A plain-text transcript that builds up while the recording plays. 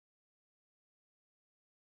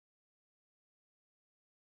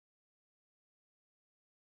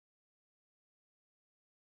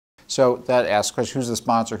So that asks the question, who's the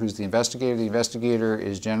sponsor, who's the investigator? The investigator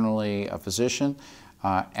is generally a physician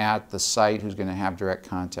at the site who's going to have direct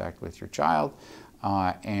contact with your child.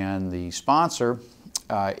 And the sponsor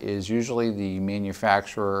is usually the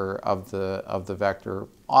manufacturer of the vector.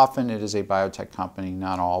 Often it is a biotech company,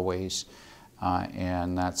 not always.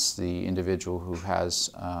 And that's the individual who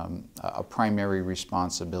has a primary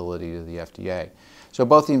responsibility to the FDA. So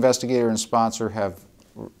both the investigator and sponsor have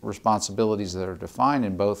responsibilities that are defined,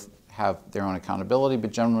 and both have their own accountability,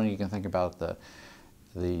 but generally you can think about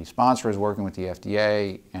the sponsor is working with the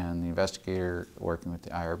FDA and the investigator working with the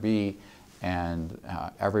IRB, and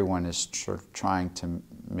everyone is sort of trying to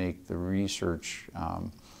make the research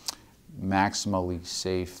maximally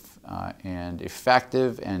safe and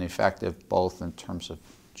effective both in terms of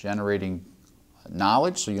generating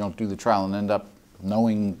knowledge, so you don't do the trial and end up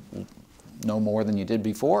knowing no more than you did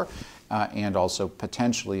before, and also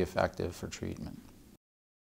potentially effective for treatment.